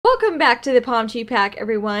Welcome back to the Pomchi pack,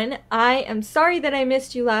 everyone. I am sorry that I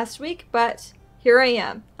missed you last week, but here I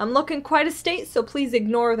am. I'm looking quite a state, so please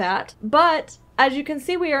ignore that. But as you can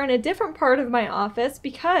see, we are in a different part of my office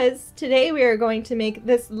because today we are going to make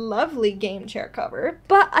this lovely game chair cover.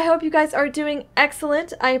 But I hope you guys are doing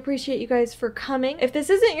excellent. I appreciate you guys for coming. If this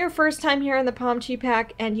isn't your first time here in the Pomchi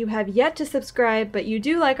pack and you have yet to subscribe, but you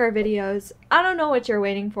do like our videos, I don't know what you're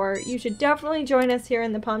waiting for. You should definitely join us here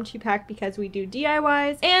in the Pomchi pack because we do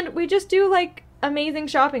DIYs and we just do like amazing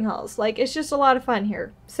shopping hauls. Like, it's just a lot of fun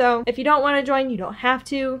here. So if you don't want to join, you don't have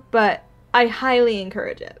to, but I highly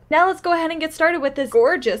encourage it. Now let's go ahead and get started with this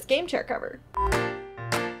gorgeous game chair cover.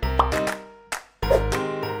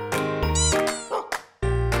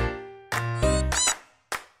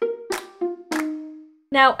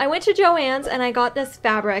 Now, I went to Joann's and I got this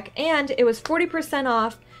fabric and it was 40%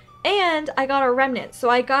 off and I got a remnant.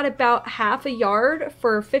 So I got about half a yard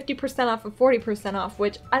for 50% off of 40% off,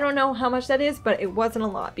 which I don't know how much that is, but it wasn't a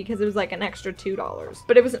lot because it was like an extra $2.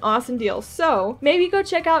 But it was an awesome deal. So maybe go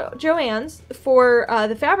check out Joann's for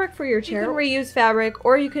the fabric for your chair. You can reuse fabric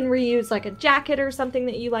or you can reuse like a jacket or something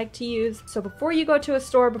that you like to use. So before you go to a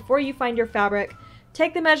store, before you find your fabric,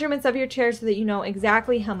 take the measurements of your chair so that you know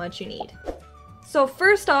exactly how much you need. So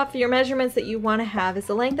first off, your measurements that you want to have is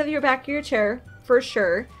the length of your back of your chair, for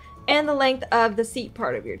sure, and the length of the seat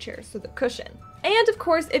part of your chair, so the cushion. And of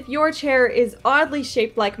course, if your chair is oddly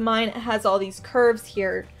shaped like mine, it has all these curves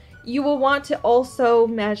here, you will want to also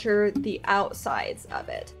measure the outsides of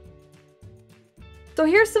it. So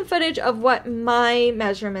here's some footage of what my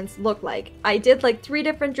measurements look like. I did like 3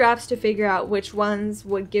 different drafts to figure out which ones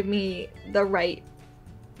would give me the right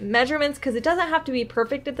measurements, because it doesn't have to be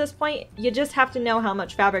perfect at this point. You just have to know how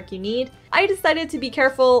much fabric you need. I decided to be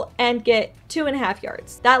careful and get 2.5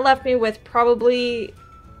 yards. That left me with probably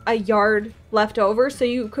a yard left over, so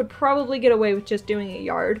you could probably get away with just doing a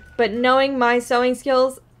yard. But knowing my sewing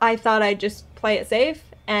skills, I thought I'd just play it safe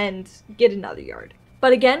and get another yard.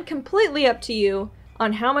 But again, completely up to you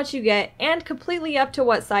on how much you get and completely up to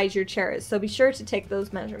what size your chair is, so be sure to take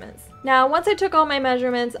those measurements. Now, once I took all my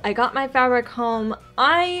measurements, I got my fabric home,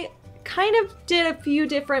 I kind of did a few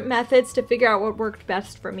different methods to figure out what worked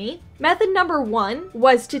best for me. Method number 1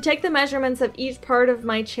 was to take the measurements of each part of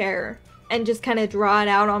my chair and just kind of draw it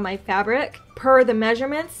out on my fabric per the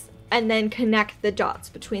measurements and then connect the dots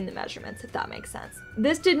between the measurements, if that makes sense.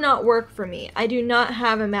 This did not work for me. I do not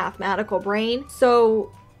have a mathematical brain,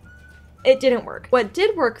 so it didn't work. What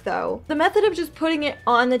did work though, the method of just putting it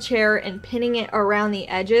on the chair and pinning it around the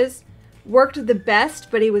edges worked the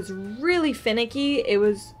best, but it was really finicky. It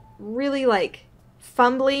was really like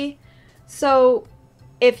fumbly. So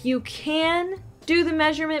if you can do the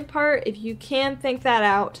measurement part, if you can think that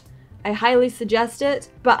out, I highly suggest it,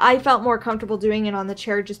 but I felt more comfortable doing it on the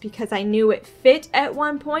chair just because I knew it fit at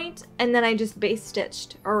one point, and then I just base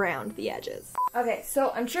stitched around the edges. Okay,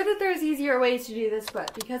 so I'm sure that there's easier ways to do this,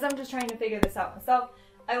 but because I'm just trying to figure this out myself,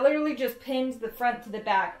 I literally just pinned the front to the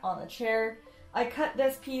back on the chair. I cut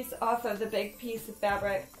this piece off of the big piece of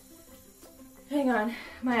fabric. Hang on,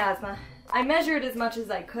 my asthma. I measured as much as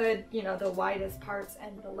I could, you know, the widest parts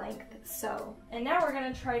and the length, so. And now we're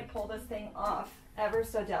gonna try to pull this thing off ever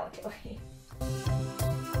so delicately.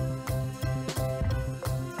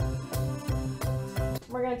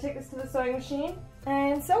 We're gonna take this to the sewing machine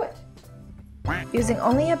and sew it. Using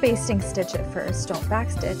only a basting stitch at first, don't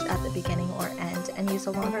backstitch at the beginning or end, and use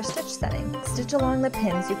a longer stitch setting. Stitch along the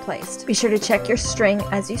pins you placed. Be sure to check your string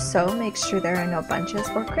as you sew, make sure there are no bunches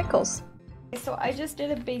or crinkles. So I just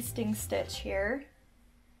did a basting stitch here,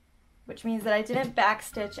 which means that I didn't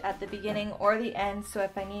backstitch at the beginning or the end, so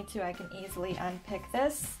if I need to, I can easily unpick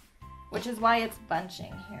this, which is why it's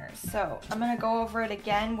bunching here. So I'm gonna go over it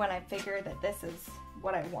again when I figure that this is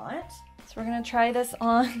what I want. So we're gonna try this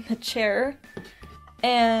on the chair,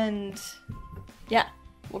 and yeah,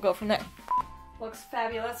 we'll go from there. Looks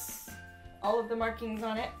fabulous. All of the markings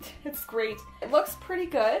on it. It's great. It looks pretty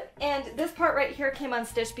good. And this part right here came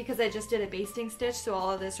unstitched because I just did a basting stitch, so all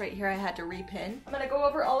of this right here I had to repin. I'm gonna go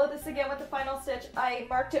over all of this again with the final stitch. I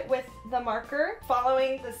marked it with the marker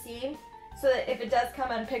following the seam so that if it does come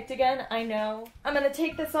unpicked again, I know. I'm gonna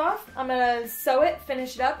take this off, I'm gonna sew it,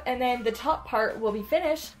 finish it up, and then the top part will be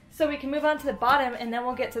finished so we can move on to the bottom, and then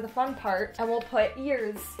we'll get to the fun part and we'll put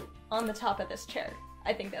ears on the top of this chair.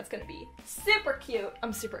 I think that's gonna be super cute.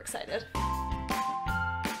 I'm super excited.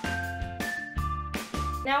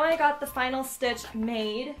 Now I got the final stitch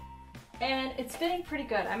made and it's fitting pretty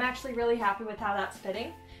good. I'm actually really happy with how that's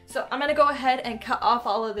fitting. So I'm gonna go ahead and cut off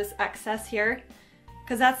all of this excess here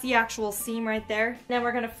because that's the actual seam right there. Then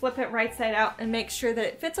we're gonna flip it right side out and make sure that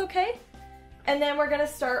it fits okay. And then we're gonna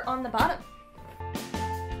start on the bottom.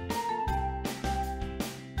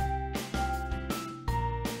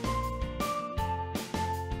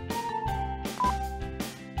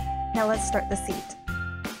 Now let's start the seat.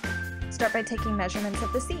 Start by taking measurements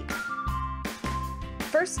of the seat.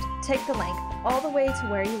 First, take the length all the way to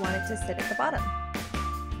where you want it to sit at the bottom.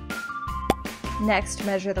 Next,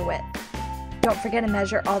 measure the width. Don't forget to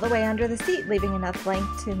measure all the way under the seat, leaving enough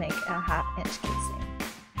length to make a 1/2 inch casing.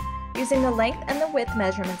 Using the length and the width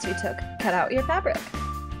measurements you took, cut out your fabric.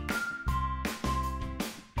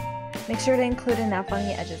 Make sure to include enough on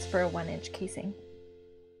the edges for a 1 inch casing.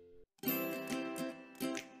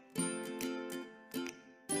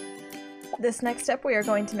 This next step, we are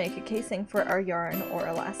going to make a casing for our yarn or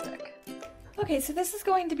elastic. Okay, so this is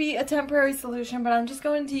going to be a temporary solution, but I'm just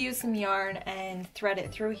going to use some yarn and thread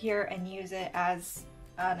it through here and use it as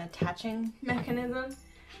an attaching mechanism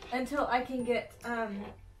until I can get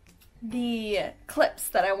the clips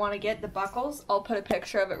that I want to get, the buckles. I'll put a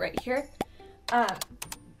picture of it right here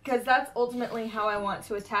because that's ultimately how I want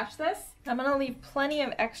to attach this. I'm going to leave plenty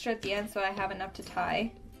of extra at the end so I have enough to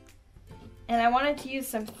tie. And I wanted to use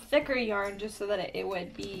some thicker yarn just so that it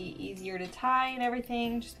would be easier to tie and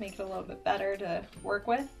everything, just make it a little bit better to work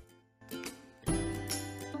with.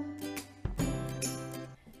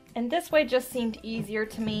 And this way just seemed easier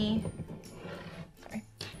to me.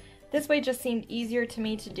 This way just seemed easier to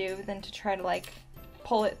me to do than to try to like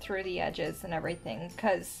pull it through the edges and everything,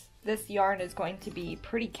 because this yarn is going to be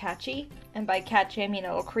pretty catchy. And by catchy I mean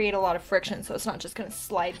it'll create a lot of friction, so it's not just going to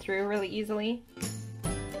slide through really easily.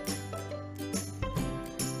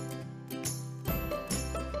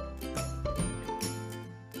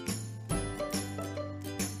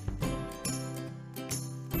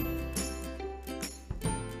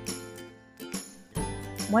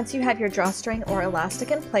 Once you have your drawstring or elastic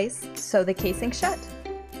in place, sew the casing shut,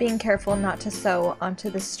 being careful not to sew onto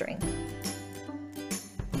the string.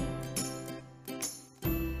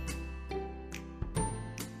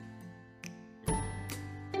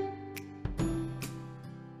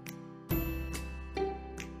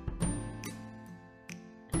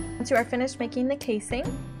 Once you are finished making the casing,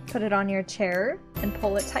 put it on your chair and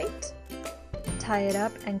pull it tight. Tie it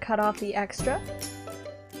up and cut off the extra.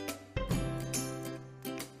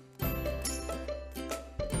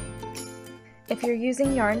 If you're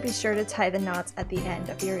using yarn, be sure to tie the knots at the end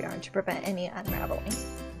of your yarn to prevent any unraveling.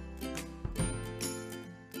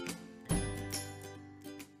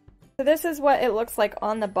 So this is what it looks like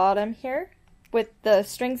on the bottom here with the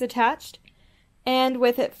strings attached, and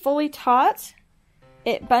with it fully taut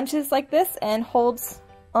it bunches like this and holds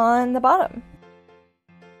on the bottom.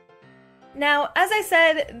 Now, as I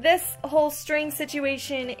said, this whole string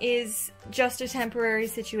situation is just a temporary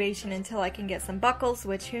situation until I can get some buckles,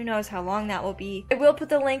 which who knows how long that will be. I will put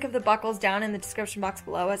the link of the buckles down in the description box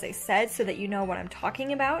below, as I said, so that you know what I'm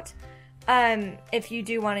talking about, if you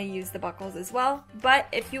do want to use the buckles as well. But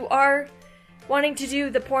if you are wanting to do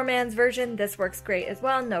the poor man's version, this works great as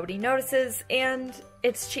well. Nobody notices, and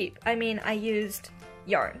it's cheap. I mean, I used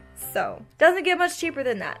yarn, so doesn't get much cheaper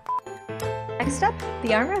than that. Next up, the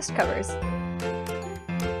armrest covers.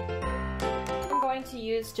 I'm going to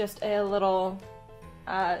use just a little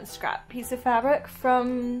scrap piece of fabric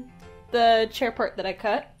from the chair part that I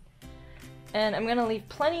cut, and I'm going to leave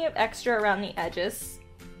plenty of extra around the edges.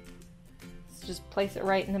 Let's just place it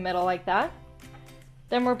right in the middle like that.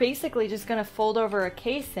 Then we're basically just going to fold over a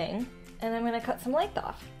casing, and I'm going to cut some length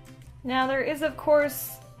off. Now there is of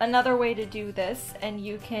course another way to do this, and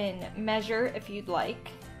you can measure if you'd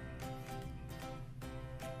like.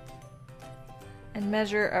 And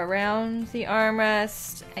measure around the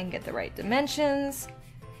armrest and get the right dimensions.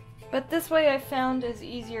 But this way I found is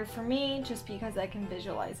easier for me just because I can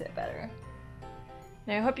visualize it better.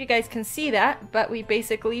 Now I hope you guys can see that, but we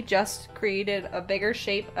basically just created a bigger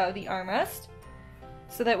shape of the armrest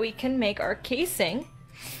so that we can make our casing.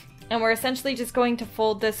 And we're essentially just going to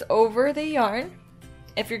fold this over the yarn.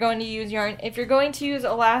 If you're going to use yarn, if you're going to use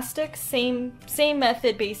elastic, same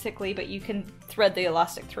method basically, but you can thread the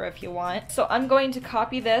elastic through if you want. So I'm going to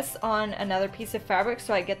copy this on another piece of fabric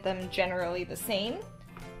so I get them generally the same,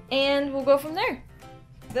 and we'll go from there.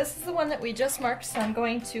 This is the one that we just marked, so I'm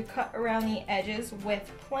going to cut around the edges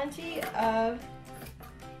with plenty of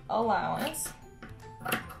allowance.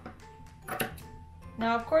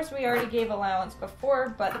 Now of course we already gave allowance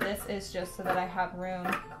before, but this is just so that I have room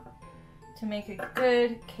to make a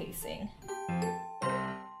good casing.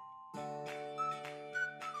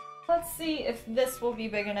 Let's see if this will be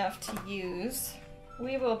big enough to use.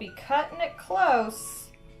 We will be cutting it close,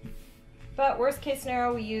 but worst case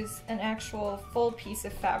scenario we use an actual full piece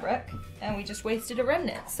of fabric and we just wasted a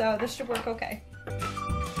remnant, so this should work okay.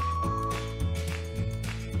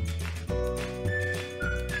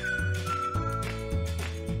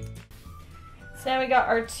 So now we got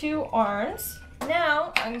our two arms.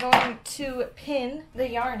 Now I'm going to pin the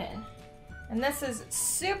yarn in. And this is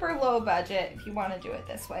super low budget if you want to do it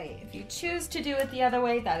this way. If you choose to do it the other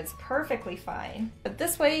way, that is perfectly fine. But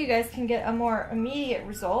this way you guys can get a more immediate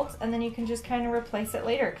result, and then you can just kind of replace it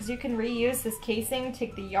later, because you can reuse this casing,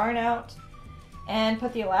 take the yarn out, and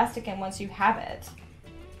put the elastic in once you have it.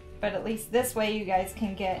 But at least this way you guys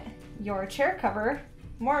can get your chair cover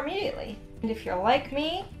more immediately. And if you're like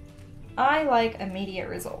me, I like immediate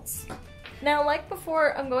results. Now, like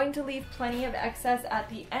before, I'm going to leave plenty of excess at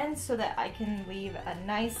the end so that I can leave a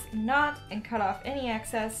nice knot and cut off any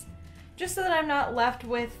excess, just so that I'm not left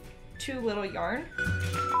with too little yarn.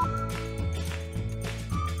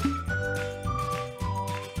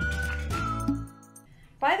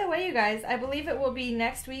 By the way, you guys, I believe it will be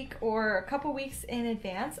next week or a couple weeks in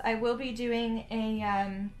advance. I will be doing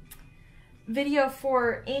a video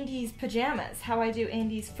for Andy's pajamas, how I do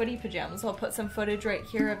Andy's footy pajamas. I'll put some footage right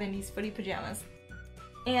here of Andy's footy pajamas.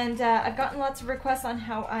 And I've gotten lots of requests on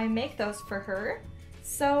how I make those for her,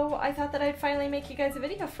 so I thought that I'd finally make you guys a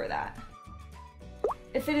video for that.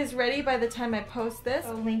 If it is ready by the time I post this,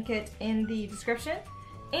 I'll link it in the description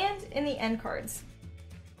and in the end cards.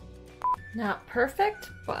 Not perfect,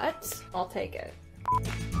 but I'll take it.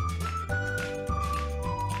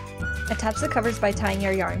 Attach the covers by tying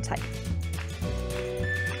your yarn tight.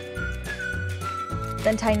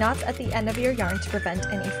 Then tie knots at the end of your yarn to prevent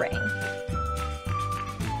any fraying.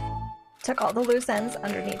 Tuck all the loose ends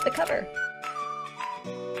underneath the cover.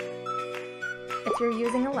 If you're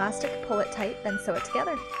using elastic, pull it tight, then sew it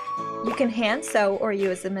together. You can hand sew or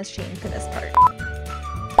use a machine for this part.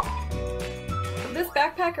 This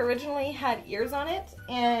backpack originally had ears on it,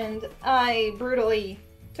 and I brutally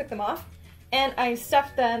took them off, and I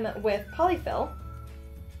stuffed them with polyfill,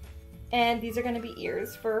 and these are going to be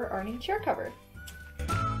ears for our new chair cover.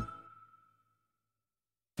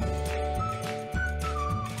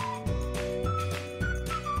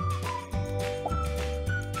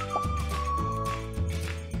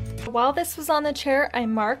 While this was on the chair, I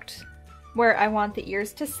marked where I want the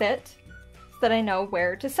ears to sit so that I know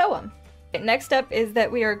where to sew them. Next up is that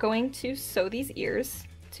we are going to sew these ears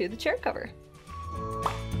to the chair cover.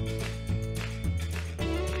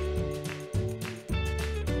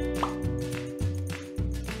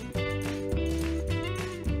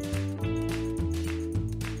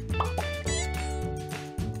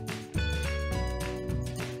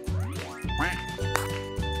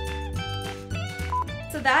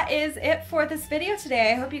 So that is it for this video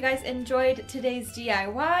today. I hope you guys enjoyed today's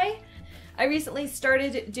DIY. I recently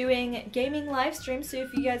started doing gaming live streams, so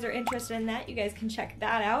if you guys are interested in that, you guys can check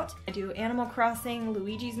that out. I do Animal Crossing,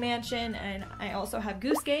 Luigi's Mansion, and I also have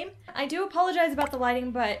Goose Game. I do apologize about the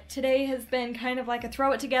lighting, but today has been kind of like a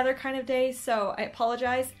throw it together kind of day, so I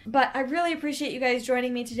apologize. But I really appreciate you guys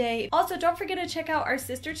joining me today. Also, don't forget to check out our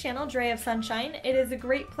sister channel, Dre of Sunshine. It is a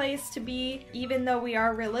great place to be. Even though we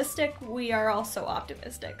are realistic, we are also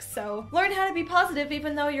optimistic. So learn how to be positive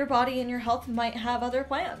even though your body and your health might have other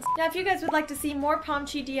plans. Now, if you guys would like to see more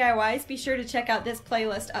Pomchi DIYs, be sure to check out this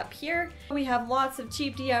playlist up here. We have lots of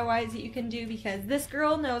cheap DIYs that you can do because this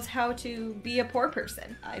girl knows how to be a poor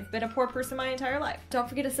person. I've been a poor person my entire life. Don't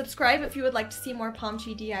forget to subscribe if you would like to see more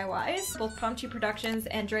Pomchi DIYs. Both Pomchi Productions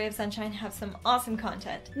and Dre of Sunshine have some awesome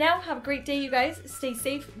content. Now, have a great day, you guys. Stay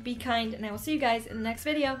safe, be kind, and I will see you guys in the next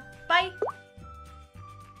video. Bye!